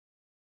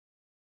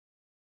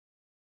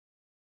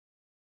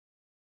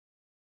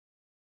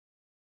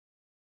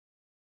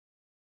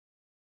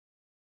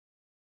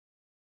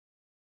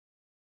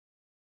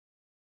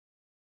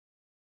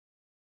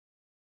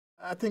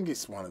I think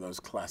it's one of those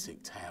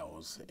classic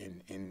tales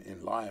in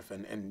life,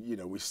 and you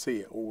know, we see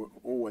it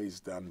always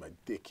done by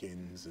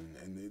Dickens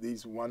and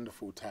these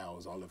wonderful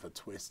tales, Oliver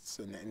Twists,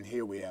 and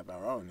here we have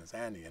our own as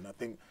Annie. And I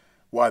think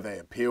why they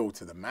appeal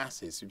to the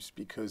masses is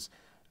because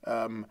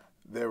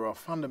there are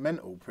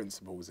fundamental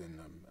principles in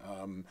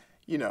them.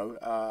 You know,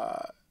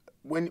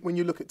 when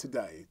you look at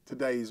today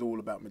is all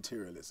about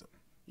materialism.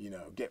 You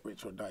know, get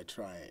rich or die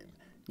trying.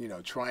 You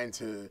know, trying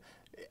to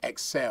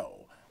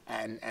excel.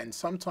 And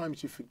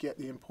sometimes you forget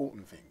the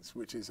important things,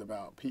 which is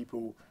about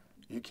people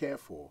you care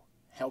for,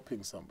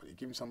 helping somebody,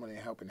 giving somebody a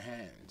helping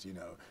hand, you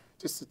know,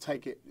 just to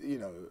take it, you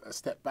know, a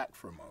step back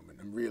for a moment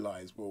and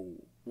realize, well,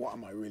 what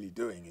am I really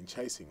doing in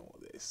chasing all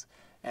this?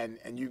 And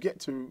you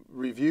get to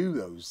review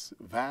those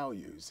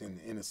values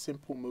in a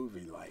simple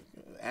movie like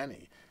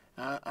Annie.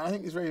 I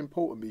think it's very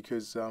important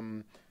because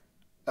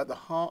at the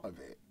heart of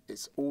it,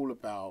 it's all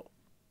about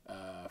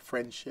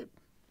friendship,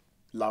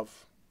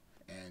 love,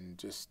 and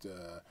just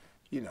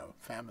you know,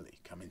 family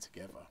coming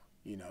together,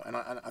 you know. And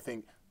I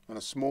think on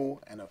a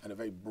small and a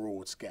very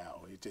broad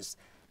scale, it just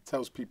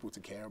tells people to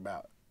care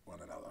about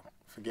one another.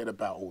 Forget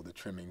about all the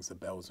trimmings, the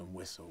bells and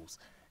whistles.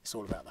 It's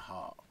all about the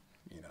heart,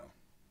 you know.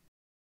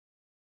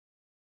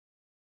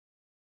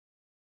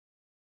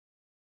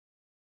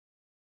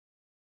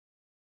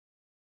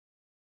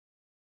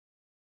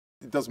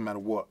 It doesn't matter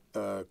what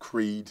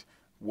creed,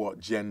 what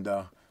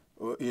gender,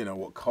 or, you know,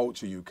 what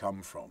culture you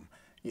come from.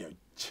 You know,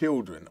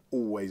 children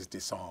always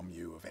disarm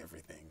you of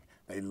everything.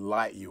 They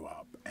light you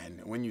up,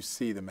 and when you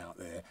see them out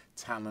there,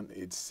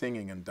 talented,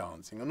 singing and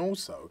dancing, and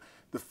also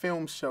the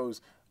film shows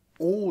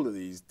all of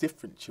these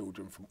different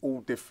children from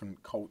all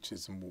different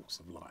cultures and walks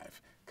of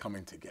life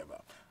coming together.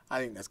 I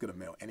think that's going to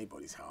melt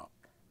anybody's heart.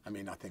 I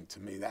mean, I think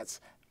to me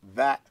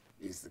that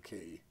is the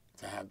key,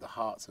 to have the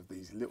hearts of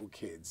these little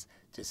kids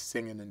just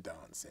singing and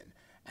dancing.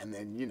 And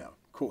then, you know,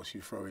 of course,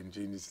 you throw in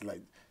geniuses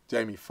like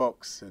Jamie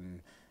Foxx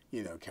and,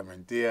 you know,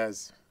 Cameron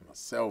Diaz,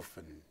 myself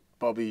and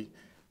Bobby.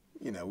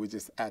 You know, we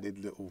just added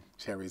little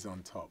cherries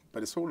on top.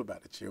 But it's all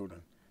about the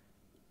children.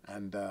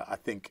 And I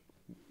think,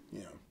 you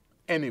know,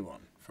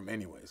 anyone from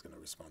anywhere is going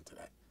to respond to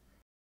that.